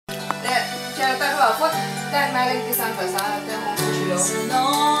känner att jag har fått den med lite tillsammans att det har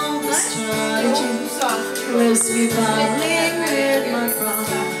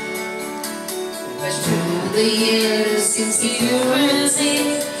through the years since you were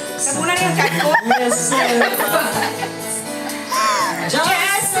sick, Nabunan yung chat ko. just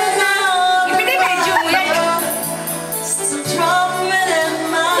as now, Ibigay kay Julia. still troubled in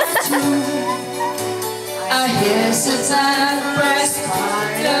my tomb. I hesitate, press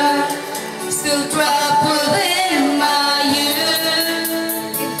harder, still trapped within my youth.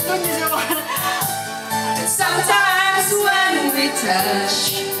 Sometimes when we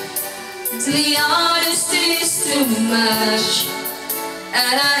touch, the honesty's too much,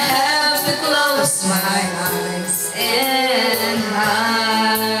 and I have to close my eyes and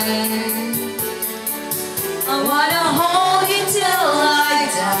hide. I wanna hold you till I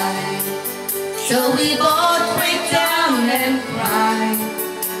die, till we both break down and cry.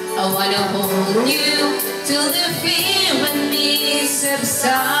 I wanna hold you till the fear in me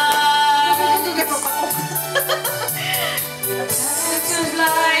subsides. I'd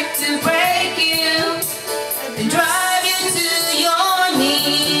like to break you and drive you to your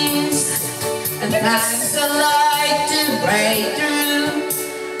knees, and times I like to break through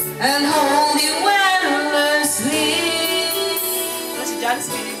and hold you endlessly. Si John's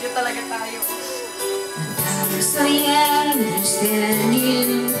binigyo talaga tayo. Times I understand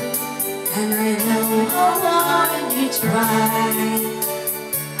you, and I know how hard you try.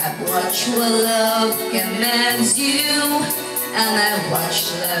 I've watched what love commands you, and I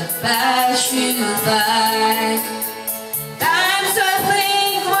watched love pass you by. Times I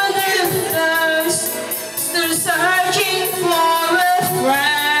think when you first still searching for a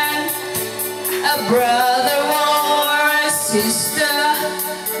friend, a brother or a sister,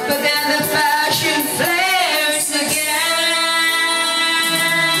 but then the passion flares again.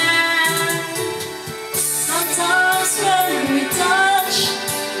 Sometimes when we touch,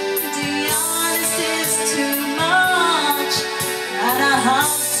 the honesty is too much, and I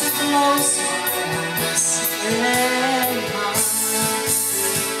have to close my eyes and hide.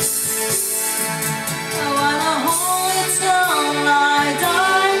 I wanna hold you till I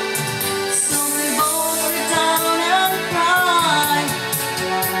die, so we both break down and cry.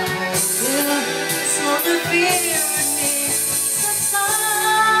 I wanna hold you so the fear in me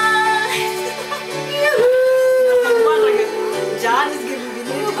subsides. John is giving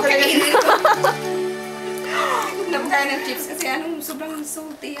binigyo. Okay. Nabukay ng chips kasi anong sobrang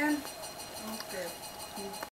salty yan. Okay.